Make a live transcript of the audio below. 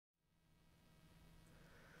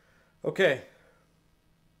Okay.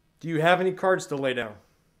 Do you have any cards to lay down?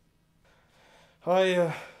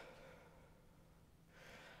 I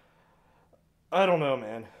don't know,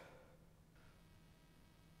 man.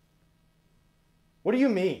 What do you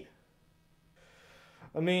mean?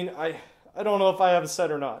 I mean, I don't know if I have a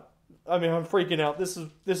set or not. I mean, I'm freaking out. This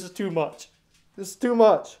is too much. This is too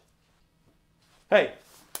much. Hey,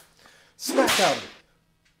 smack out of it.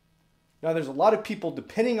 Now, there's a lot of people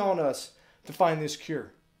depending on us to find this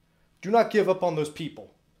cure. Do not give up on those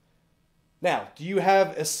people. Now, do you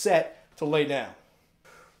have a set to lay down?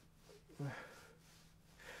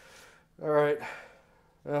 All right.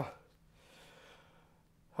 Well,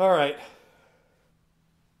 all right.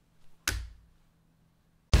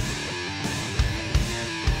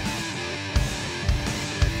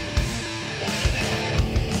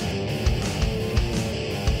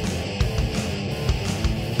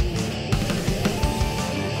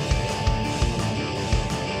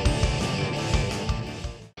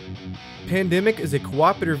 Pandemic is a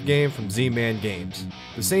cooperative game from Z-Man Games,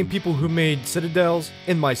 the same people who made Citadels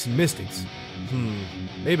and Mice and Mystics.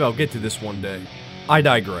 Maybe I'll get to this one day. I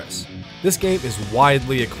digress. This game is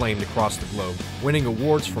widely acclaimed across the globe, winning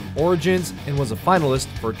awards from Origins and was a finalist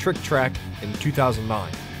for Trick Track in 2009.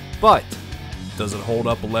 But, does it hold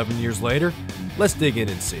up 11 years later? Let's dig in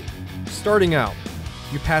and see. Starting out,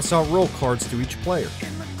 you pass out role cards to each player.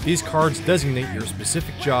 These cards designate your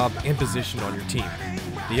specific job and position on your team.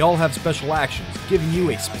 They all have special actions, giving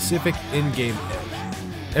you a specific in-game edge.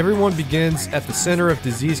 Everyone begins at the center of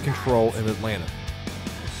disease control in Atlanta.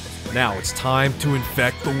 Now it's time to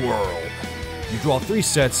infect the world. You draw 3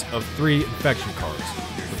 sets of 3 infection cards.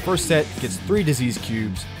 The first set gets 3 disease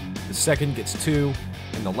cubes, the second gets 2,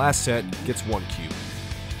 and the last set gets 1 cube.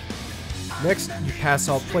 Next, you pass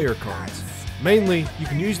out player cards. Mainly, you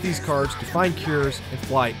can use these cards to find cures and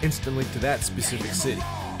fly instantly to that specific city.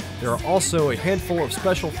 There are also a handful of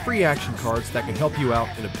special free action cards that can help you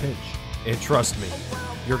out in a pinch. And trust me,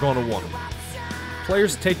 you're going to want them.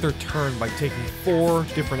 Players take their turn by taking 4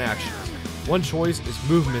 different actions. One choice is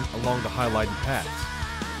movement along the highlighted paths.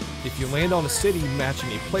 If you land on a city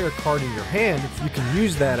matching a player card in your hand, you can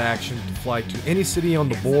use that action to fly to any city on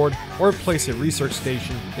the board or place a research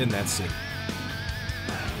station in that city.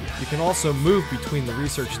 You can also move between the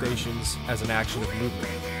research stations as an action of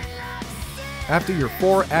movement. After your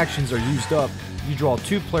 4 actions are used up, you draw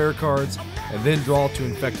 2 player cards and then draw to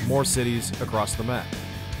infect more cities across the map.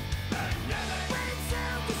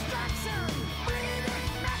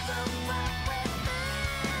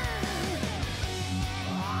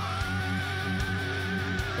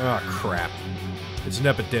 Ah, crap. It's an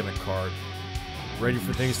epidemic card. Ready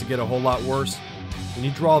for things to get a whole lot worse? When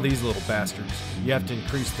you draw these little bastards, you have to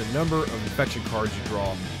increase the number of infection cards you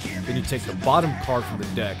draw. Then you take the bottom card from the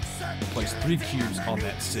deck and place 3 cubes on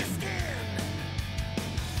that city.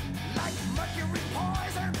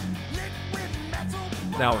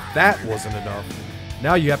 Now if that wasn't enough,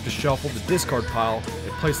 now you have to shuffle the discard pile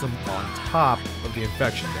and place them on top of the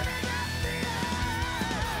infection deck.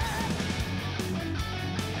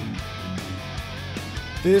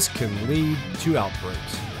 This can lead to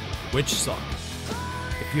outbreaks, which suck.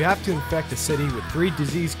 If you have to infect a city with 3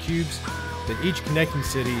 disease cubes, then each connecting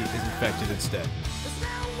city is infected instead.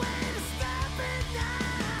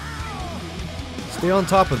 Stay on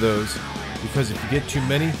top of those, because if you get too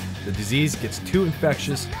many, the disease gets too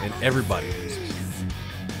infectious and everybody loses.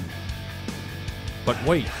 But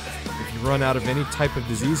wait, if you run out of any type of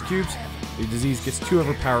disease cubes, the disease gets too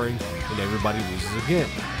overpowering and everybody loses again.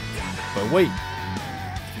 But wait,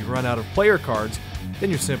 if you run out of player cards,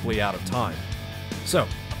 then you're simply out of time. So,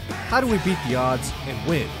 how do we beat the odds and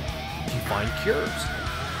win? You find cures.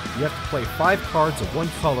 You have to play 5 cards of one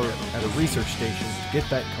color at a research station to get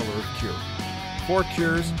that color of cure. 4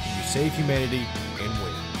 cures, and you save humanity and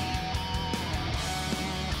win.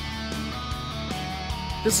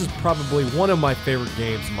 This is probably one of my favorite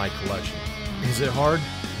games in my collection. Is it hard?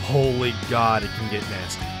 Holy God, it can get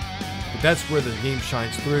nasty. But that's where the game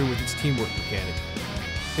shines through with its teamwork mechanic.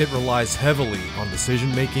 It relies heavily on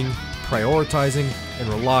decision making, prioritizing, and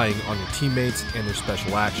relying on your teammates and their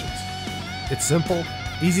special actions. It's simple,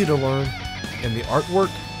 easy to learn, and the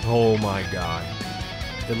artwork, oh my God.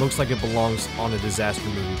 It looks like it belongs on a disaster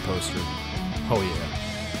movie poster. Oh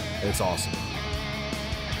yeah, it's awesome.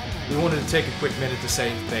 We wanted to take a quick minute to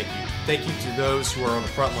say thank you. Thank you to those who are on the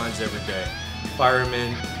front lines every day.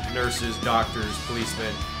 Firemen, nurses, doctors,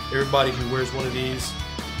 policemen, everybody who wears one of these,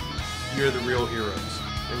 you're the real heroes.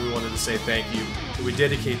 And we wanted to say thank you. And we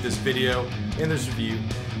dedicate this video and this review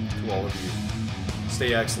to all of you.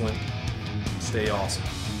 Stay excellent. Stay awesome.